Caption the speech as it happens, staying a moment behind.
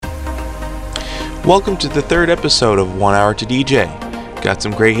Welcome to the third episode of 1 Hour to DJ. Got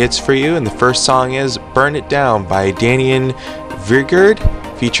some great hits for you, and the first song is Burn It Down by Daniel Virgerd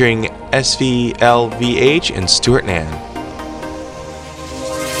featuring SVLVH and Stuart Nan.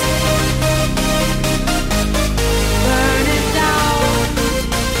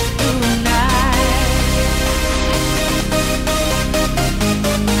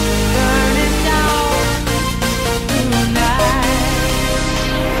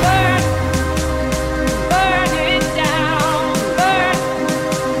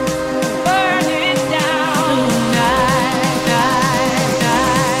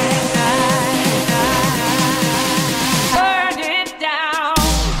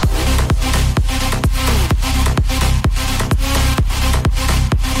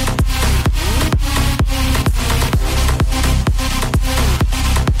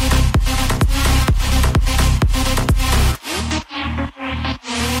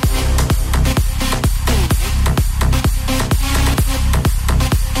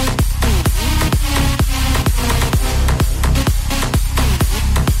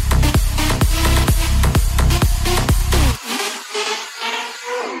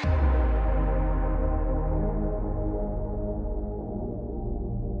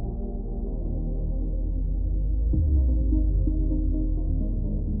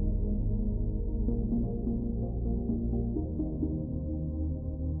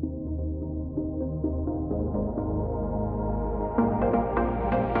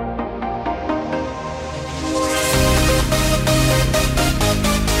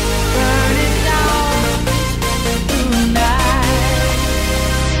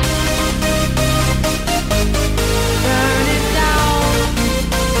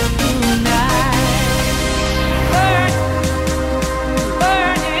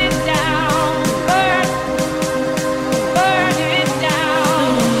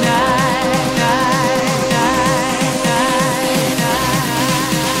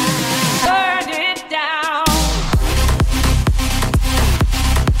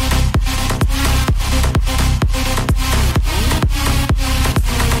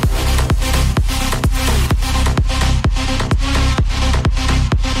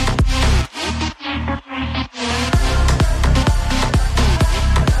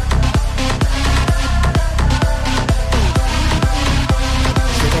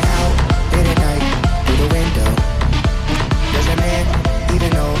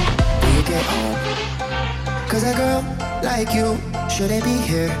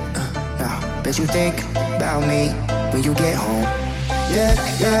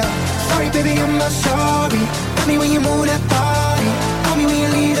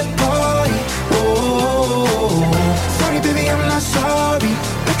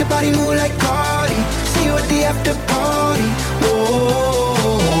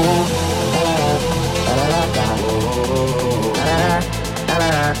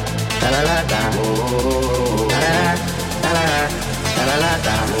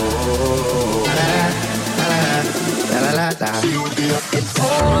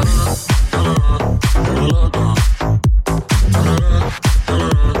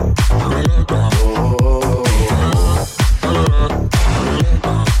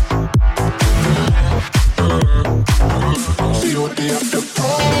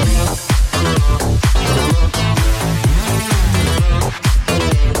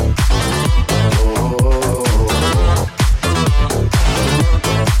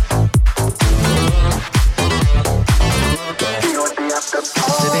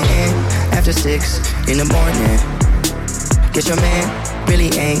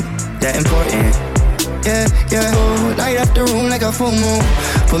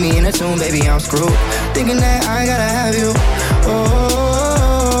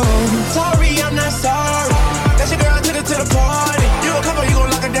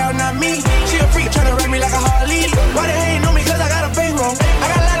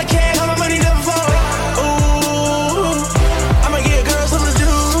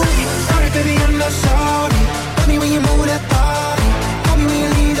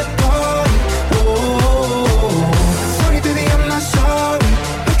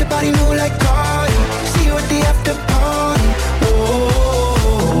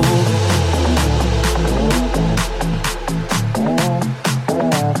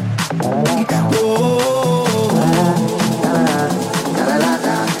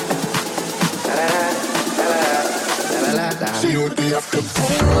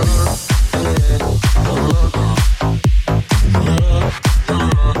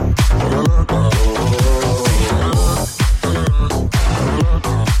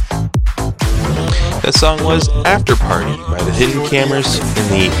 song was After Party by the Hidden Cameras in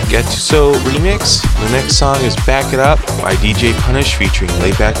the Gattuso remix. The next song is Back It Up by DJ Punish featuring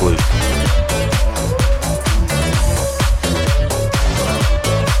Laidback Luke.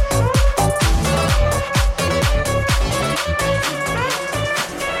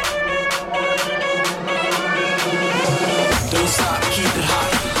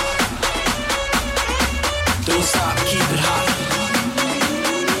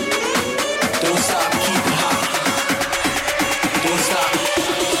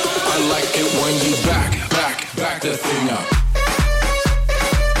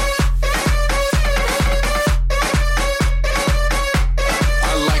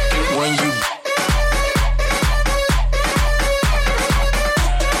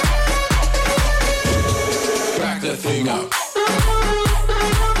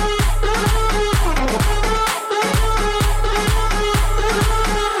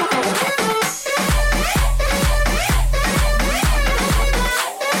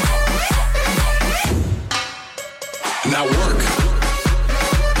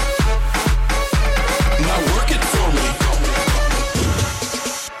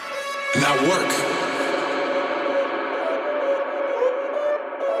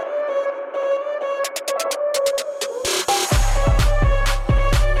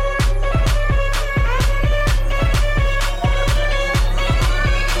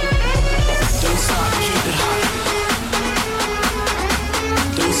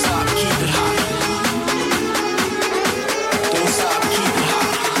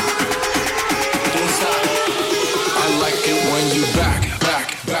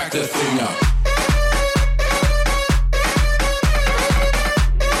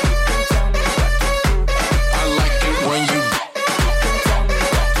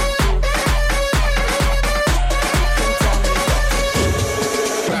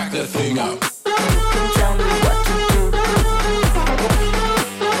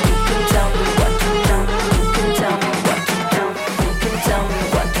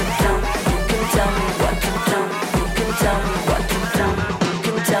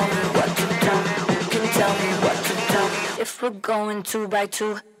 We're going 2 by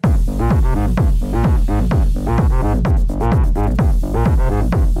 2.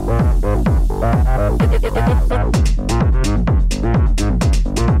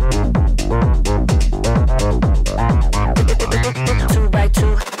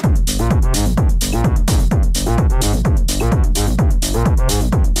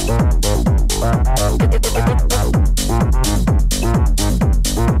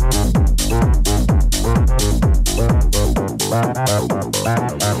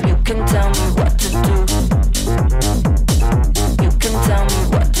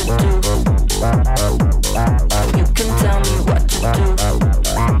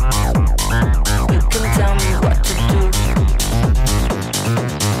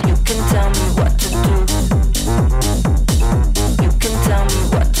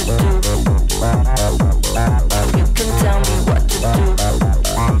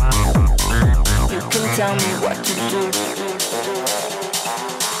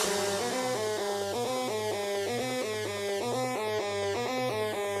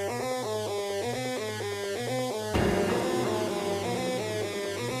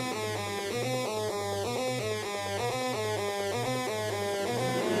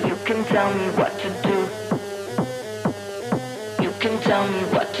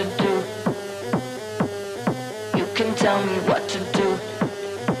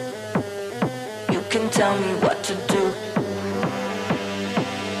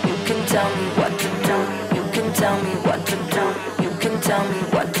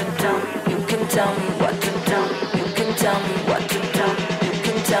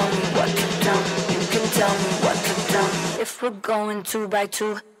 We're going 2 by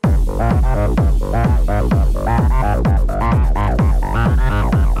 2.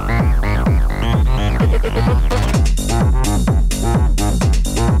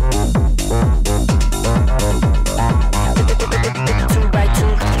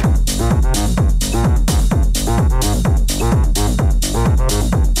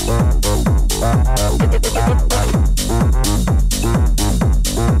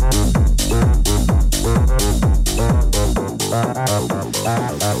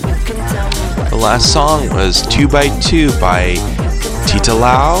 The last song was 2 by 2 by Tita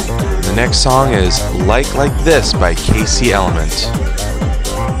Lau. The next song is Like This by Casey Element.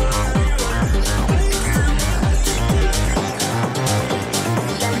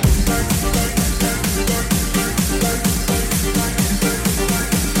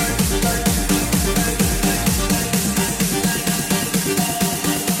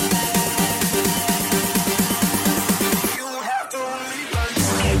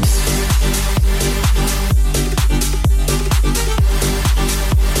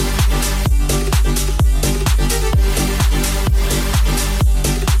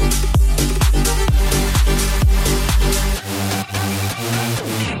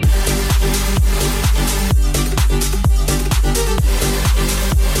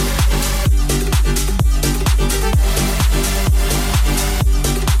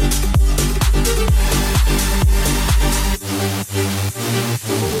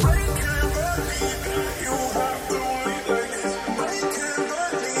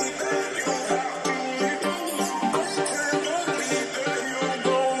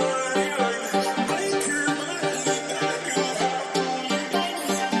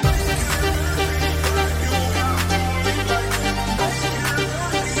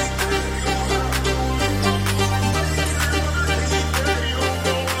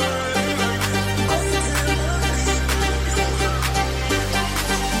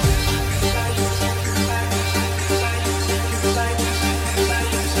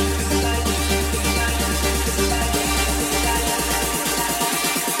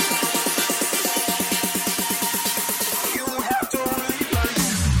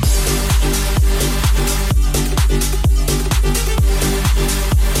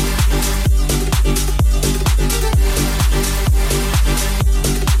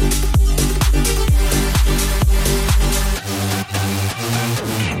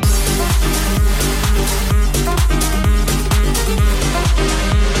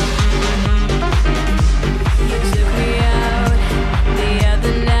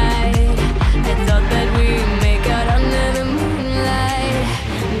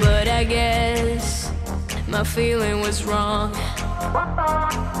 my feeling was wrong.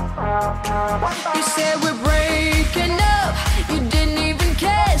 You said we're breaking up, you didn't even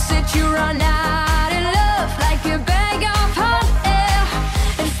care. Said you run out of love like a bag of hot air.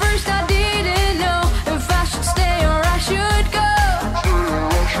 At first I didn't know if I should stay or I should go.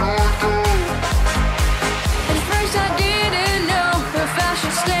 At first I didn't know if I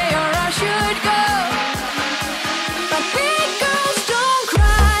should stay or I should go. But big girls don't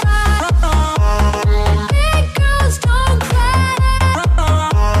cry. Big girls don't cry.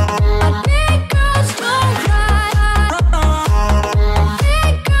 But big girls don't cry.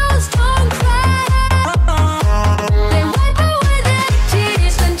 Big girls don't cry. They wipe away their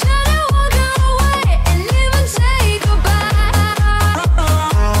tears and try to walk away and even say goodbye.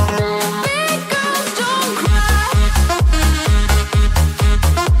 Big girls don't cry.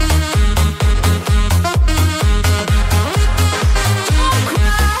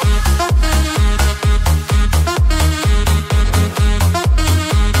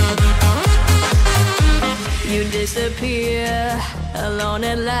 You disappear alone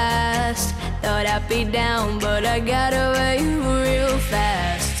at last. Thought I'd be down, but I got away real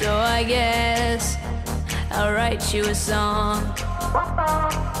fast. So I guess I'll write you a song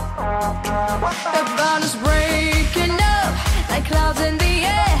about us breaking up like clouds in the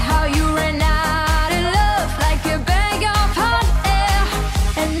air. How you ran out of love like a bag of hot air.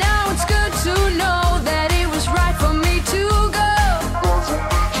 And now it's good to know that it was right for me to go.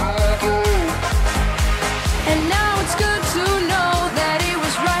 And now it's good to know that it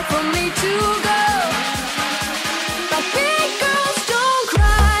was right for me to go. But big girls don't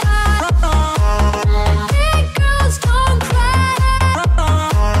cry. Big girls don't cry.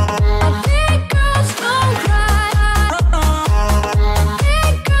 But big girls don't cry.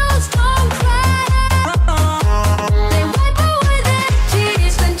 Big girls don't cry. They wipe away their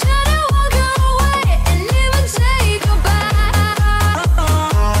tears and try to walk away and even say goodbye.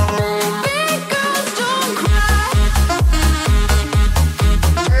 Big girls don't cry.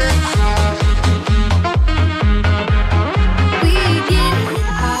 We get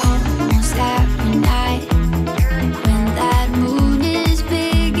almost every night when that moon is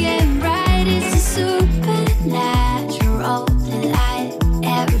big and bright. It's a supernatural delight.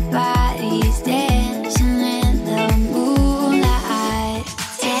 Everybody's dancing in the moonlight,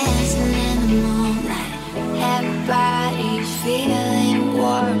 dancing in the moonlight. Everybody's feeling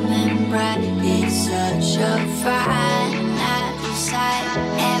warm and bright. It's such a fine night sight.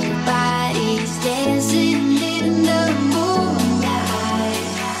 Everybody's dancing in the moonlight.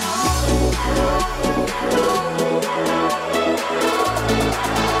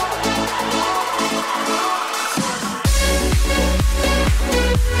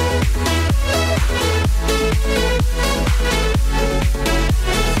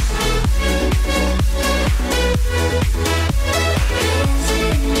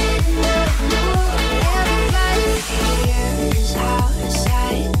 Everybody here is out of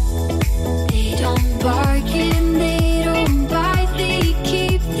sight. They don't bark and they don't bite. They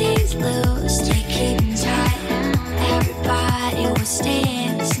keep things loose, they keep tight. Everybody was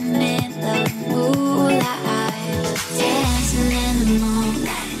dancing in the moonlight, dancing in the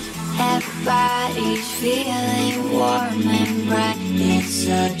moonlight. Everybody's feeling warm and bright. It's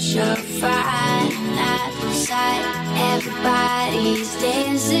such a fine night sight. Everybody's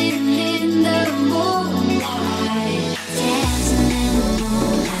dancing in the moonlight, dancing in the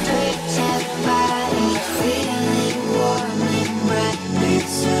moonlight. Everybody's feeling warm and bright.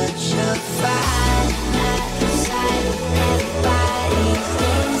 It's such a fine night sight. Everybody's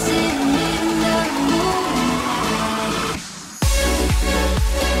dancing in the moonlight.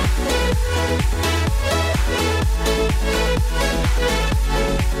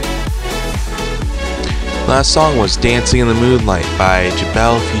 Last song was Dancing in the Moonlight by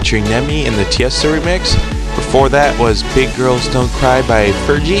Jabel featuring Nemi in the Tiesto remix. Before that was Big Girls Don't Cry by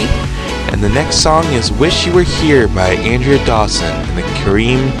Fergie. And the next song is Wish You Were Here by Andrea Dawson in the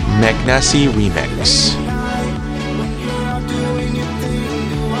Kareem McNasty remix.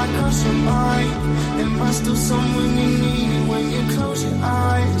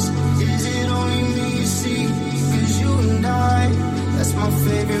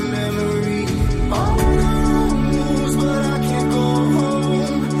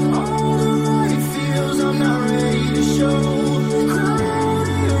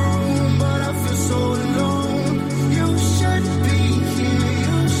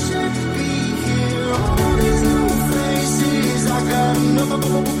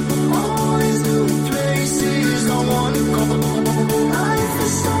 All these new places, I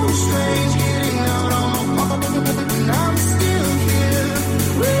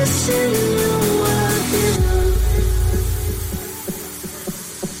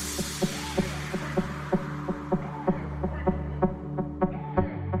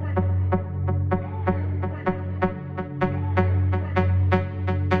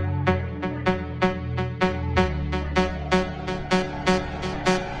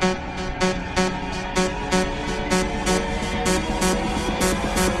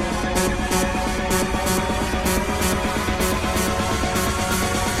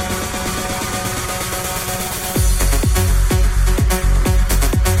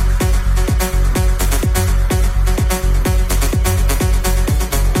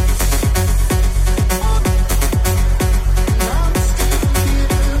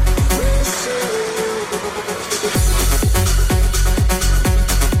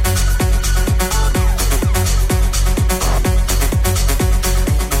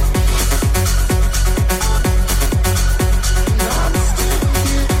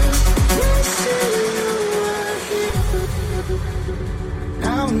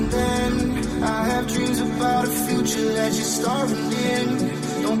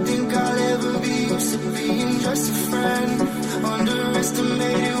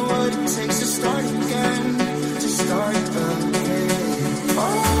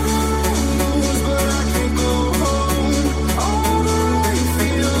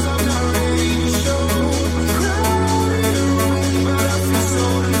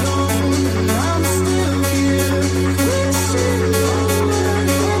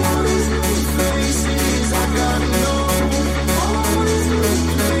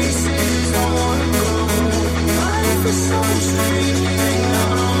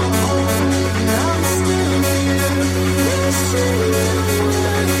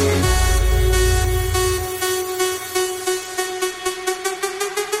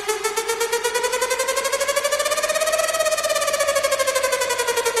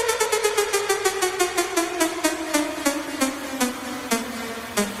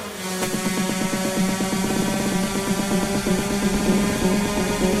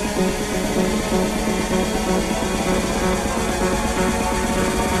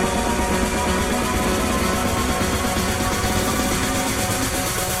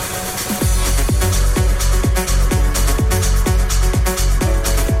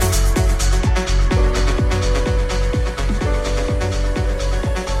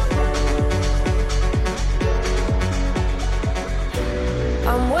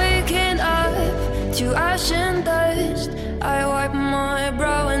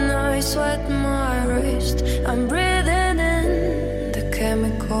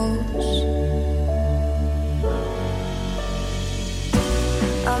chemicals.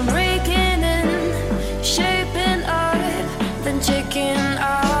 I'm breaking in, shaping up, then checking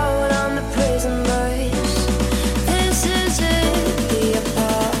out on the prison bus. This is it, the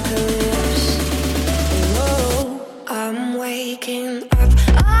apocalypse. Whoa, I'm waking up.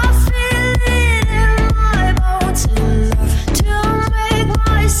 I feel it in my bones enough to make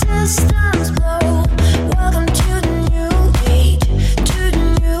my systems blow. Welcome to the new age, to the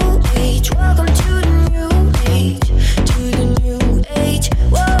new age. Welcome to the new age, to the new age.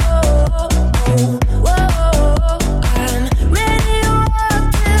 Whoa, whoa, I'm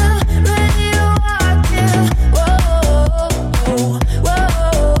radioactive, radioactive. Whoa,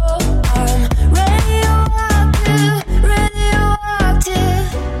 whoa, I'm radioactive, radioactive.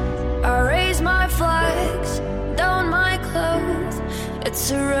 I raise my flags, don my clothes.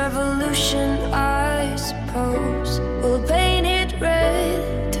 It's a revolution, I suppose. We'll paint it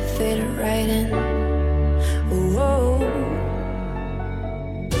red to fit it right in. Whoa.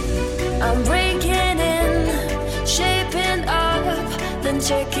 I'm breaking in, shaping up, then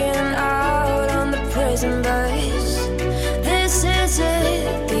checking out on the prison bus. This is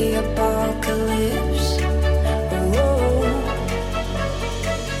it, the apocalypse. Whoa.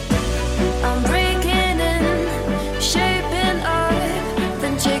 I'm breaking in, shaping up,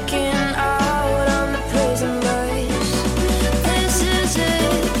 then checking out on the prison bus. This is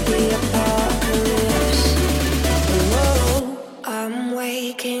it, the apocalypse. Whoa, I'm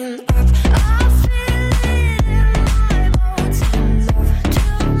waking up. I feel it in my bones enough to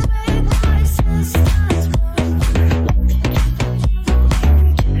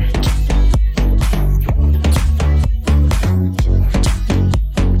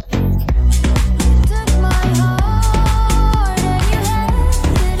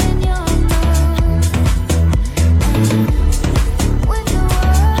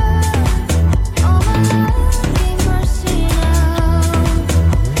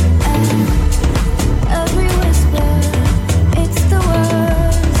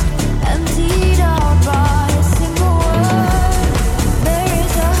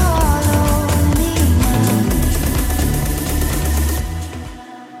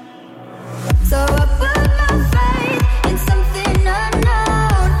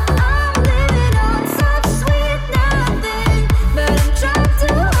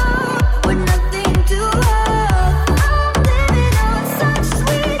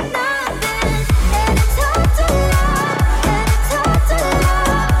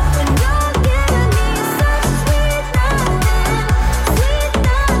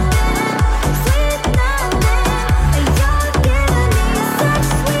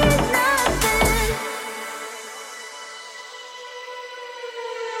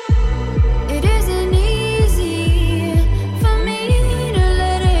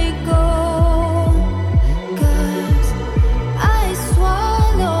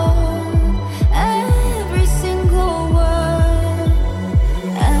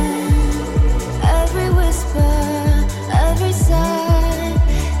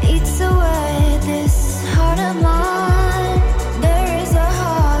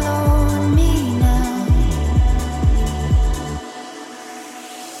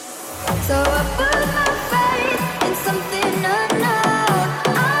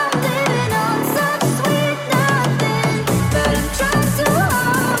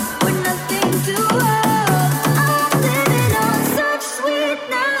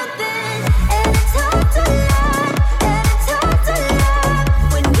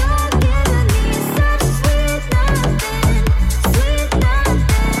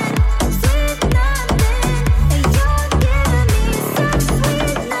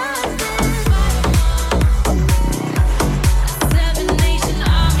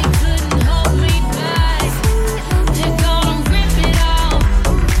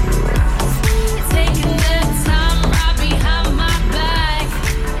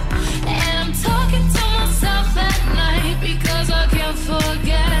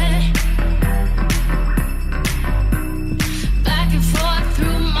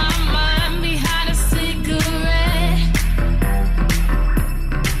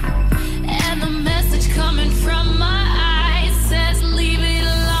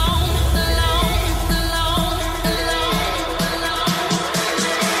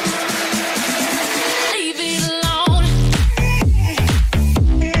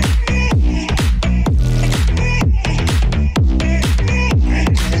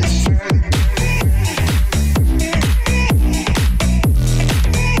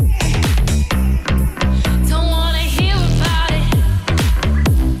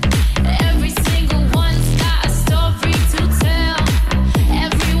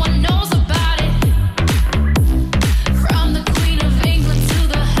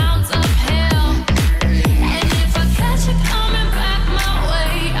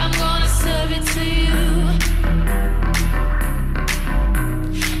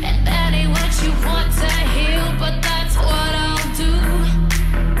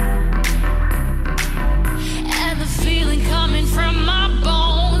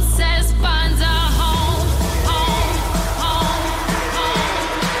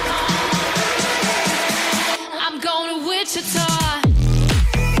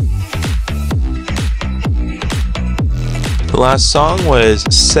last song was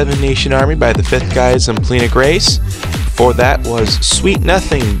Seven Nation Army by the Fifth Guys and Polina Grace. Before that was Sweet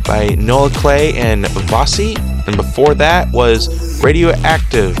Nothing by Nola Clay and Vossi. And before that was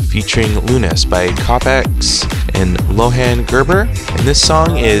Radioactive featuring Lunas by Kopex and Lohan Gerber. And this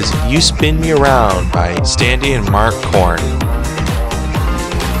song is You Spin Me Around by Standy and Mark Korn.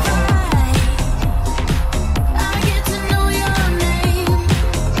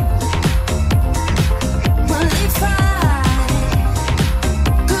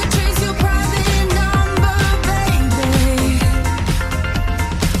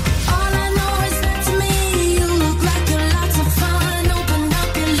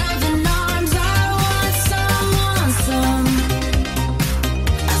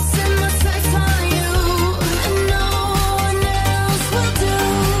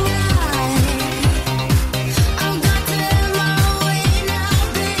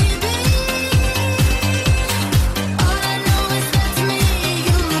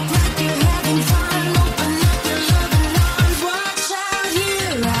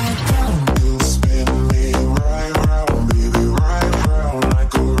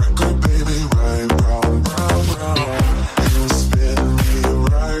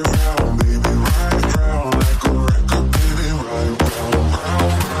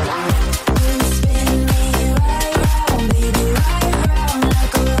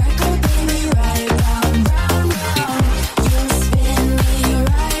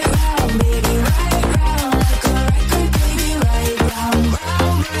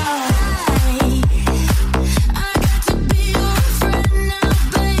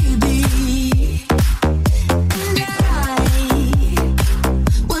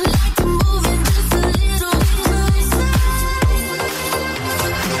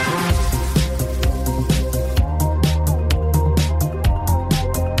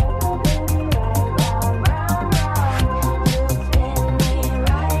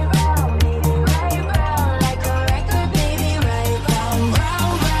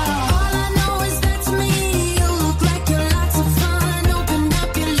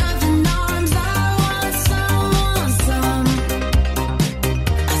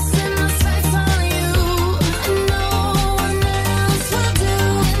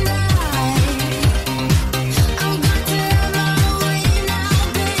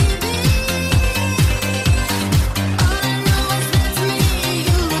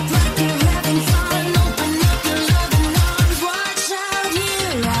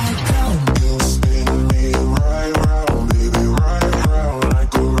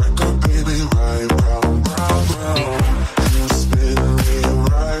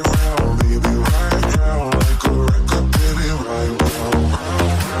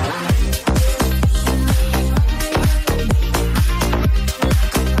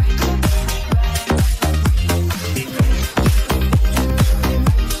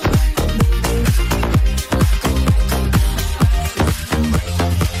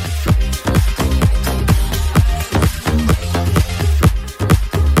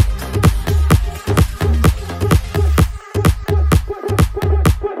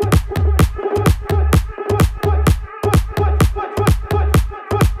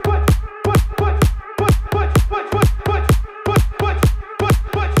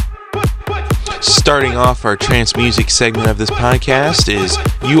 Starting off our trance music segment of this podcast is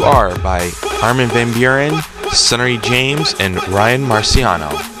You Are by Armin van Buuren, Sonny James, and Ryan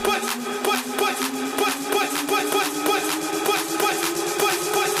Marciano.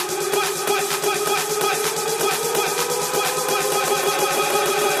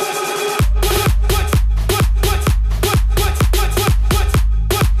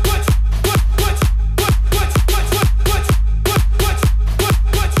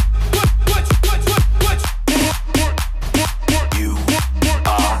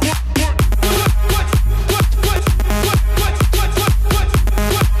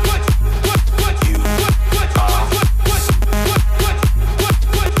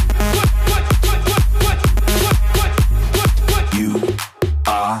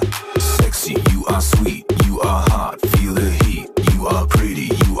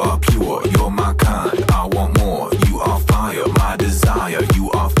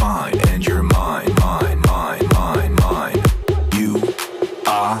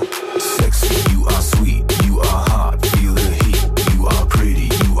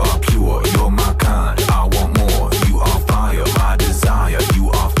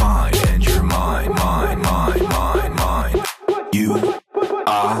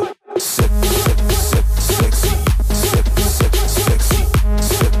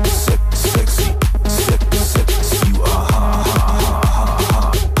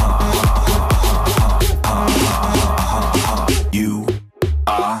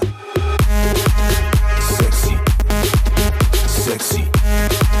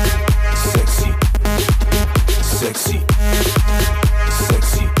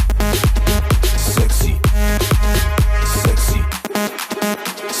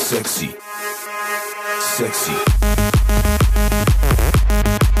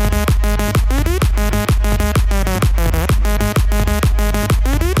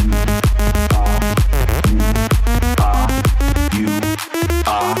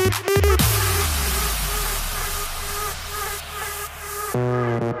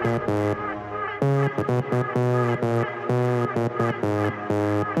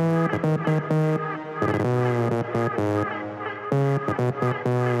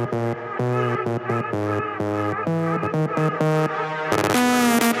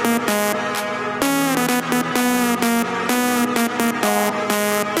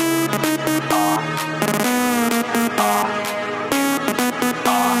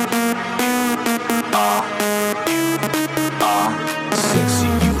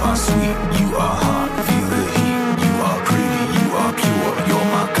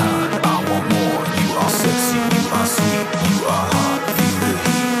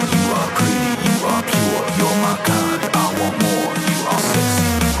 You're my kind, I want more. You are sexy.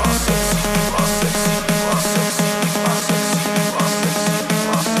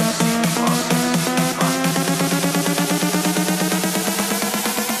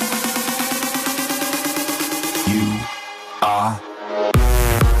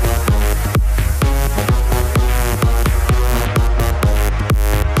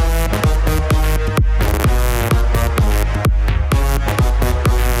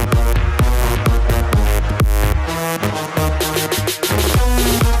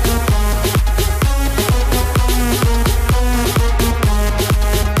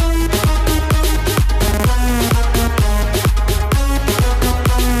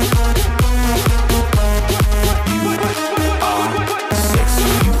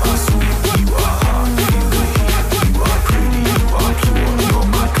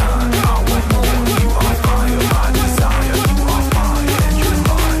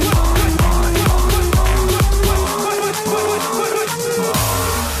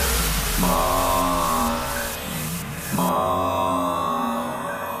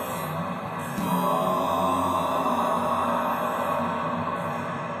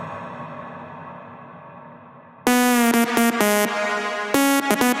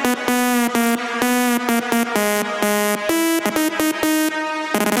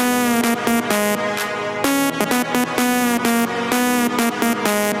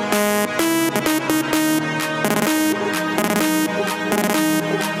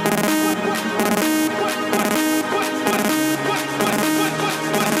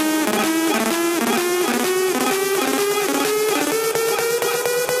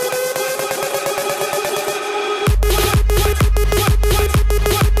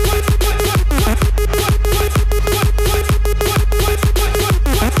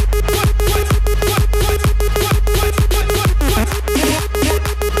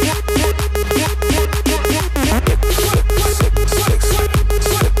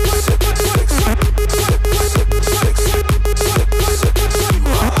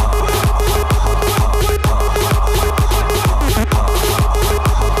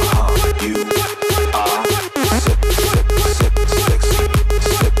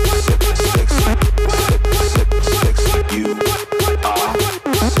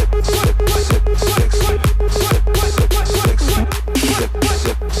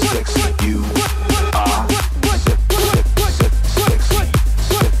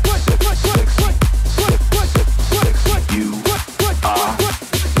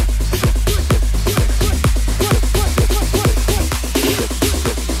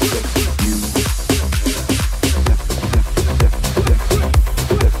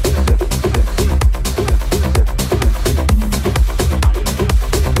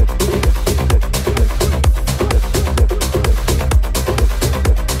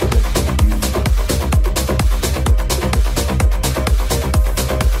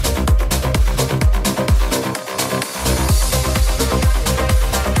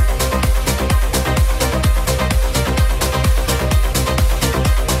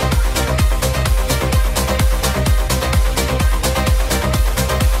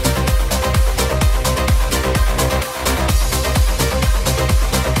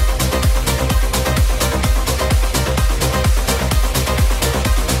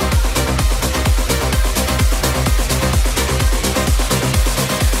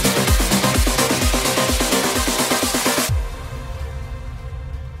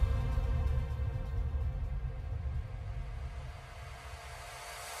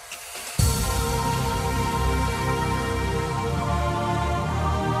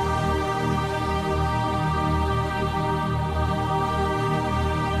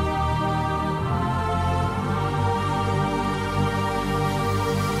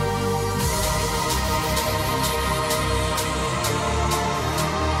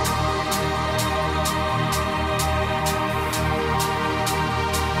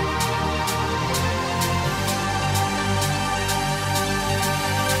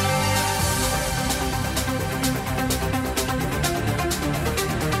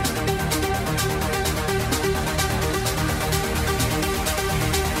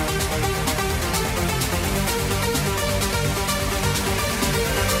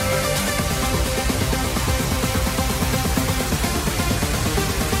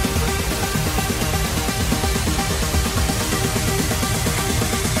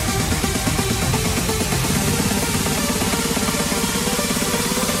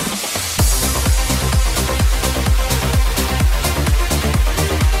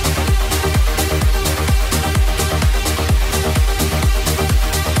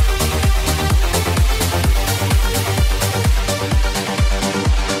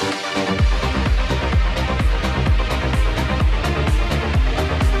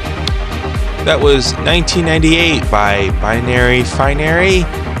 That was 1998 by Binary Finery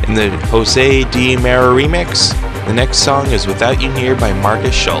in the Jose Di Mera remix. The next song is Without You Near by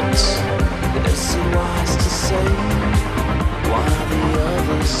Marcus Schultz. Is it wise to say while the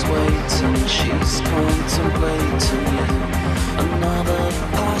others wait and she's contemplating you? Another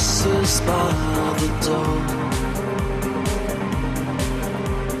passes by the door.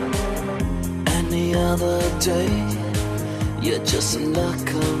 Any other day, you just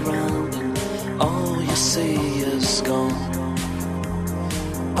look around and all you see is gone.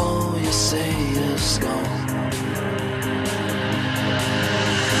 All you see is gone.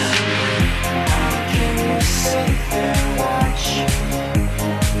 Sit there and watch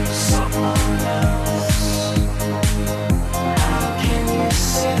someone else. How can you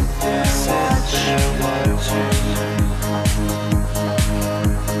sit there and watch?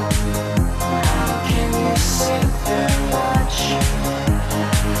 How can you sit there and watch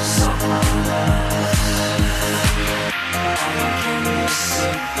someone else? How can you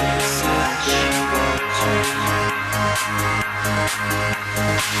sit there and watch?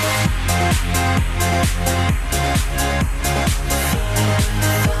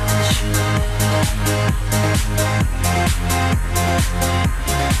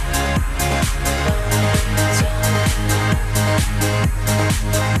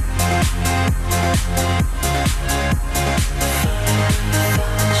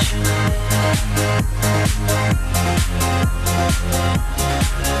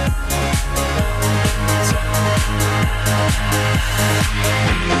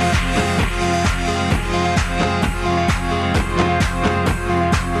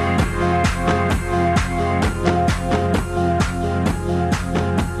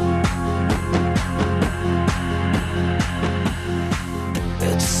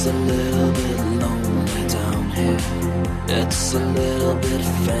 It's a little bit lonely down here. It's a little bit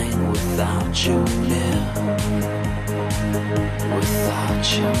faint without you near. Without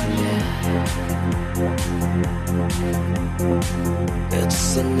you near.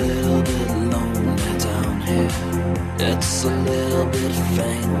 It's a little bit lonely down here. It's a little bit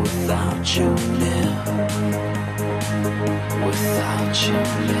faint without you near. Without you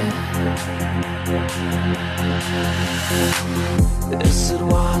near. Is it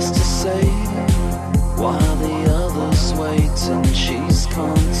wise to say while the others wait and she's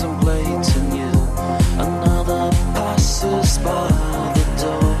contemplating you? Another passes by the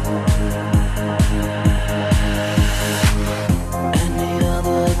door. Any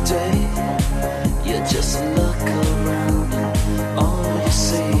other day, you just look around and all you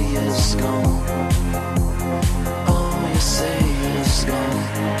see is gone. All you see is gone.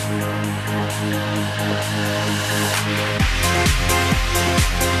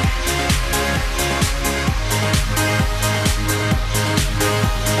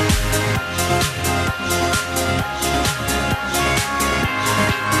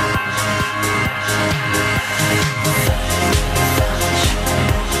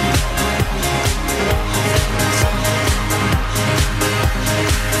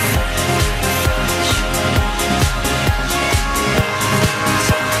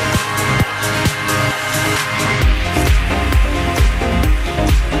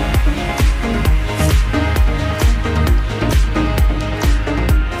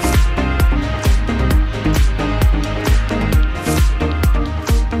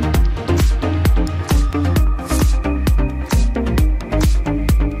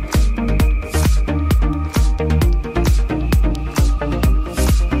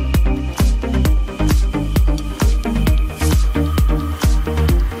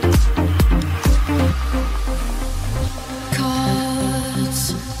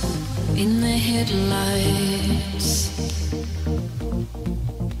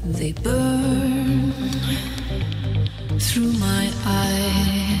 They burn through my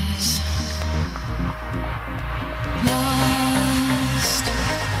eyes, lost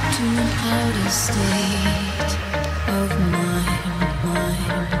to an outer state of mind.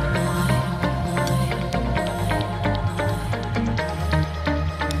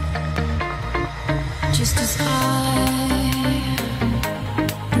 Just as I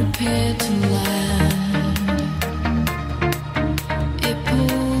prepare to land, it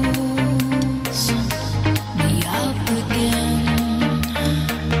pulls me up again,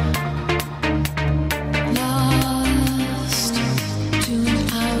 lost to an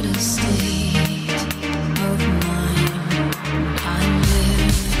outer state of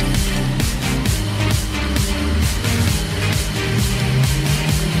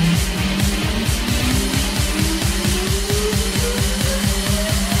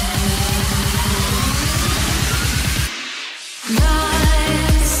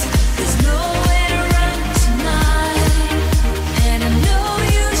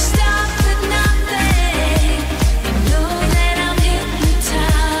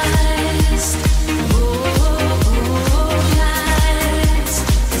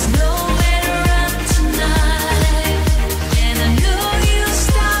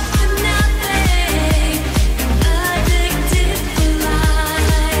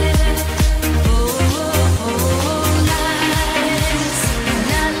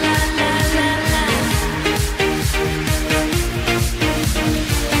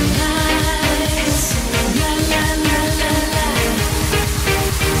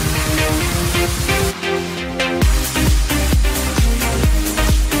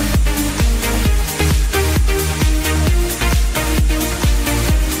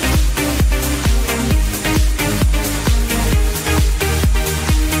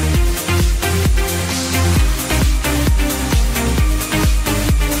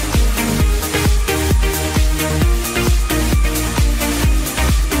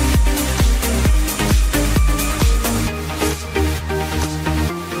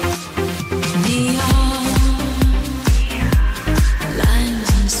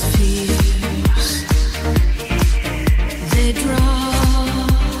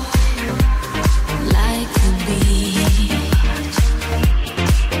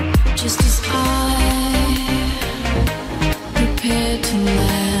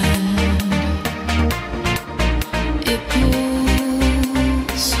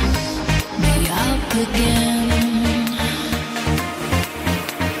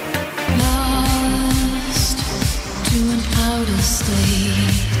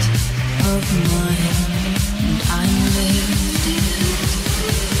state of mind I'm lived in.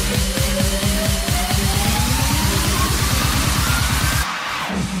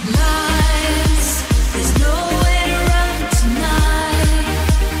 Lights, there's nowhere to run tonight,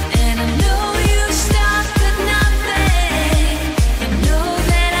 and I know you stopped at nothing. I know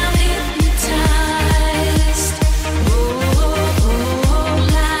that I'm hypnotized.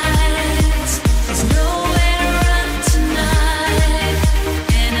 Lights, there's nowhere to run tonight,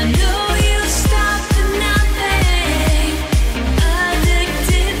 and I know you stopped at nothing.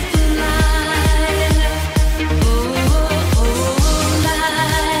 Addicted for life.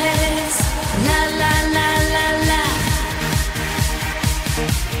 Lights, la la la la la.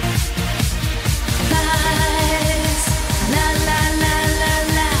 Lights, la la la la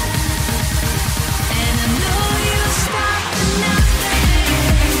la. And I know you stopped at nothing.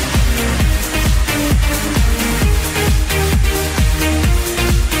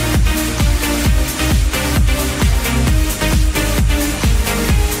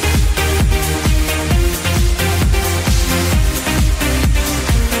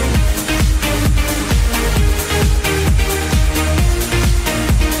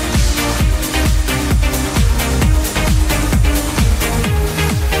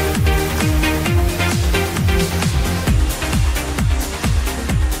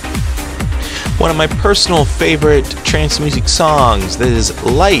 One of my personal favorite trance music songs. That is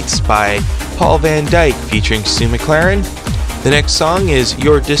Lights by Paul Van Dyk featuring Sue McLaren. The next song is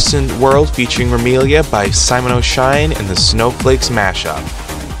Your Distant World featuring Romelia by Simon O'Shine and the Snowflakes Mashup.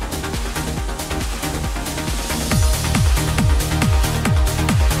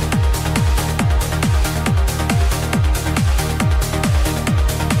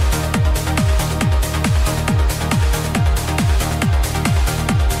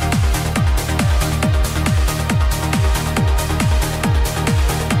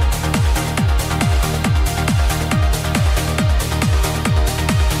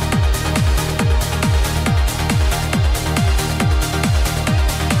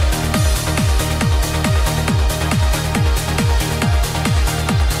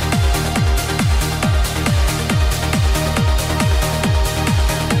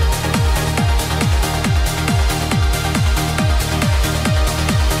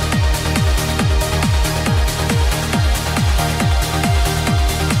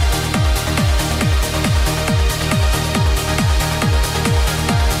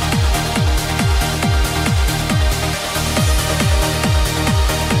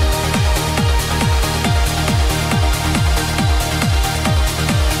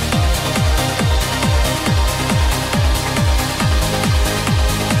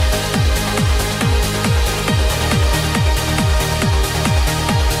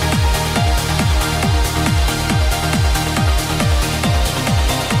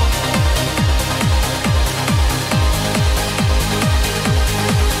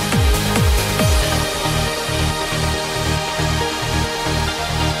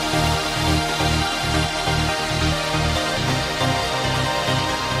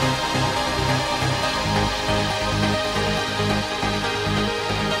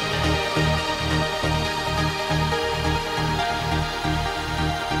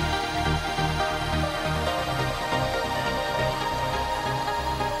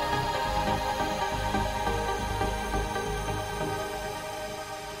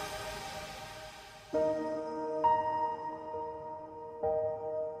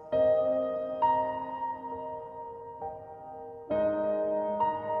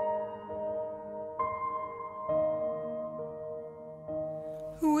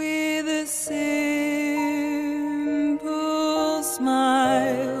 With a simple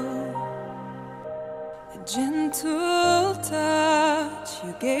smile, a gentle touch,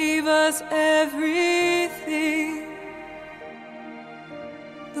 you gave us everything.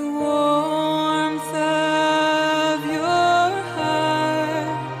 The warmth of your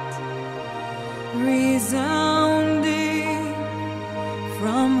heart, resounding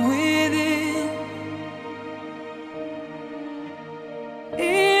from within.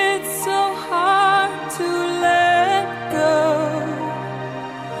 It's so hard to let go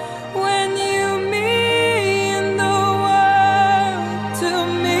when you mean the world to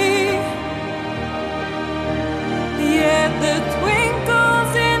me. Yet the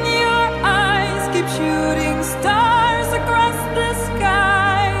twinkles in your eyes keep shooting stars across the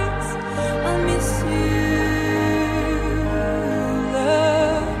skies. I'll miss you,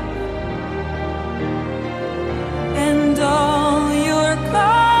 love.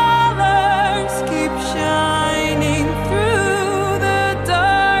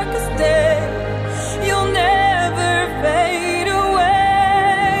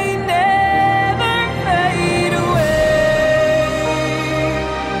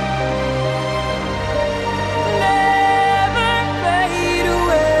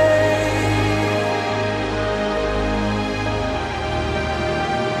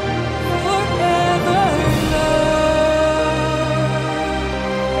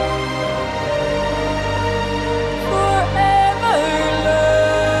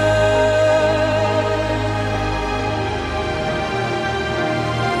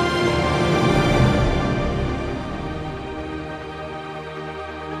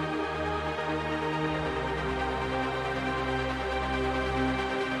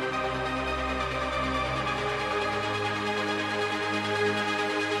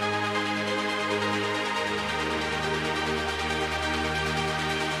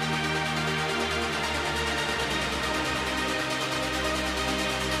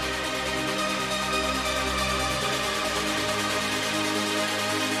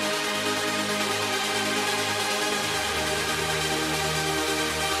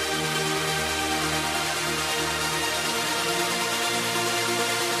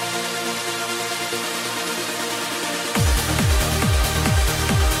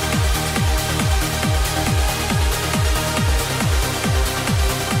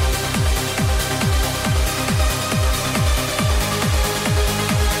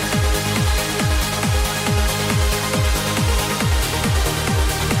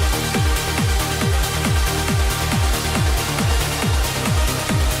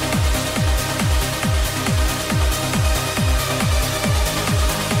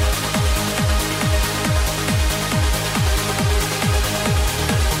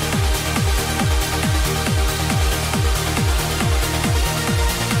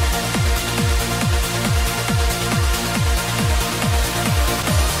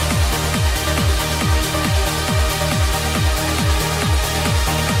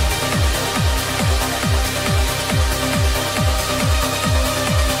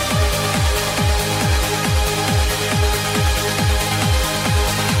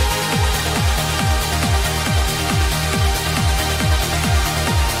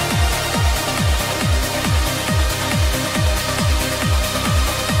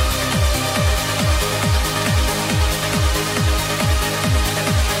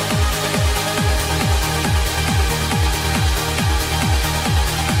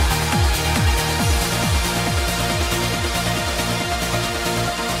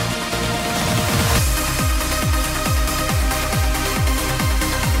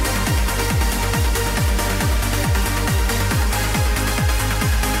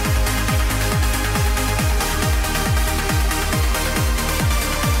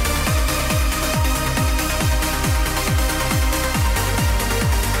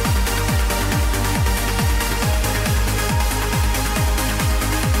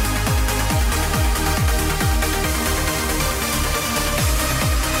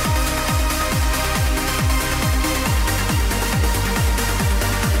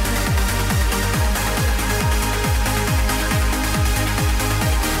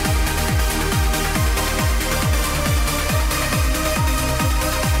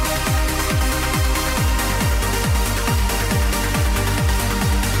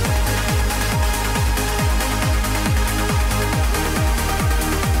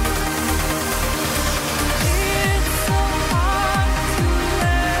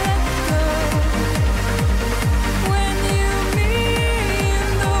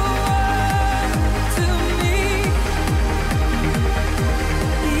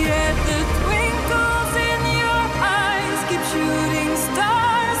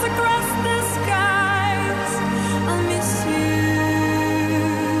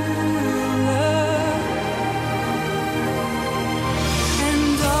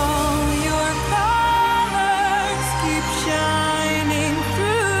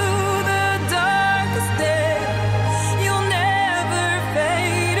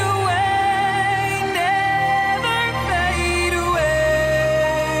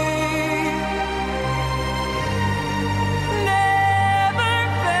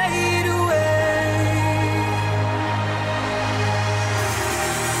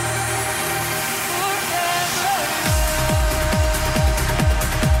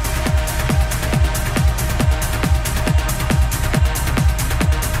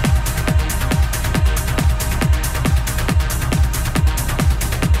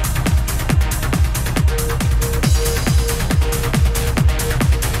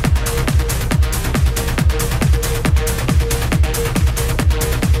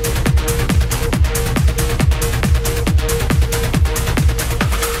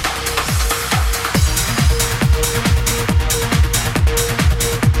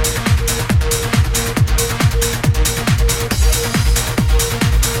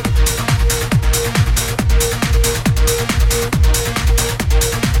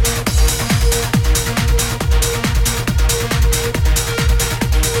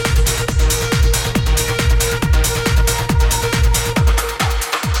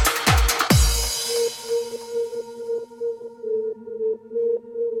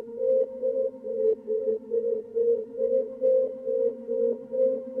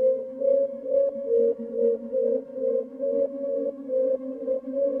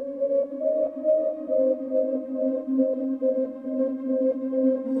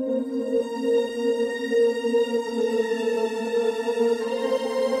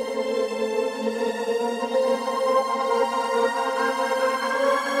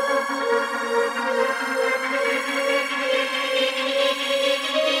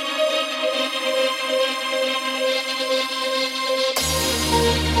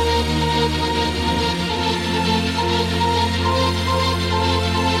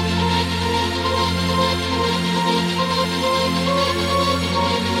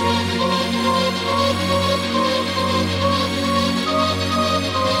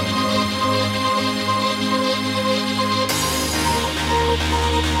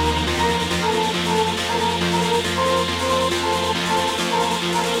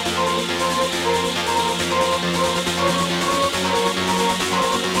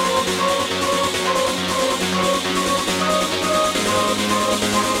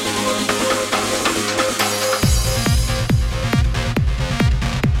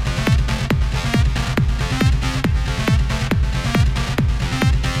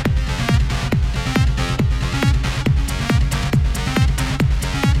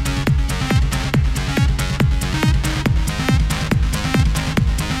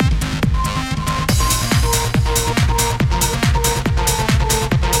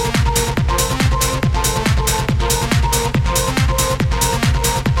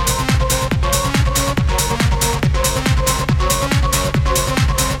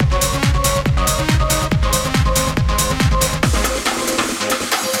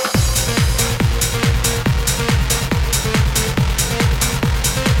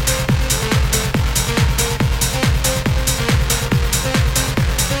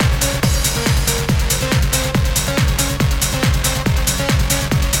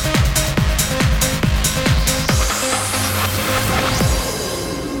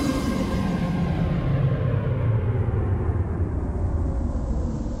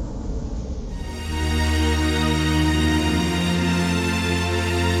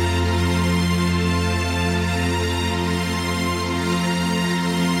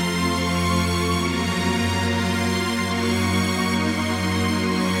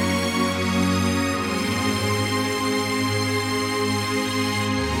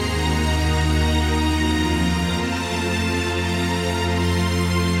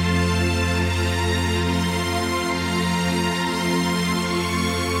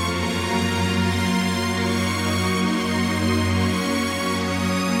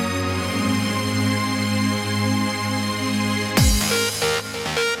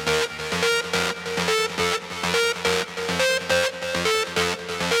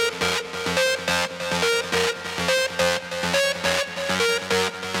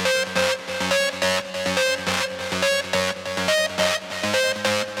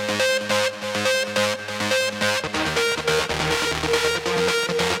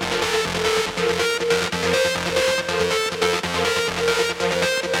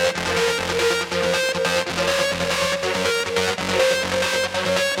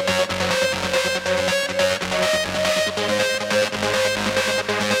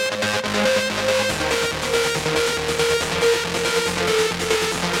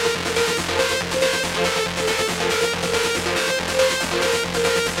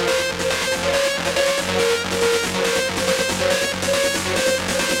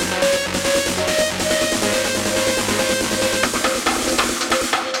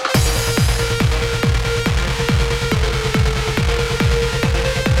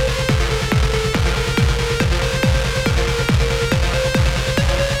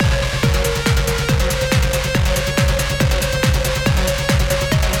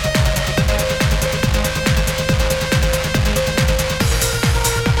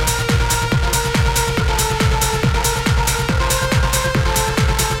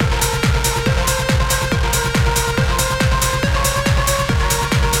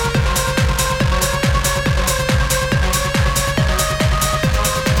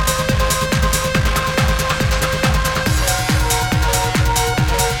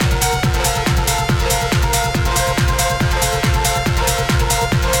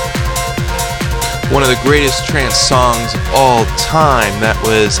 one of the greatest trance songs of all time. That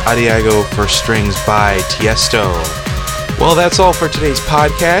was Adiago for Strings by Tiesto. Well, that's all for today's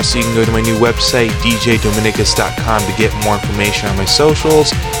podcast. You can go to my new website, djdominicus.com, to get more information on my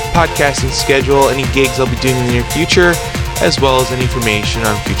socials, podcasting schedule, any gigs I'll be doing in the near future, as well as any information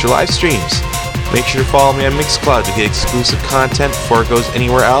on future live streams. Make sure to follow me on Mixcloud to get exclusive content before it goes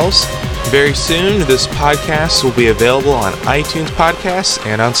anywhere else. Very soon, this podcast will be available on iTunes Podcasts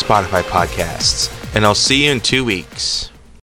and on Spotify Podcasts. And I'll see you in 2 weeks.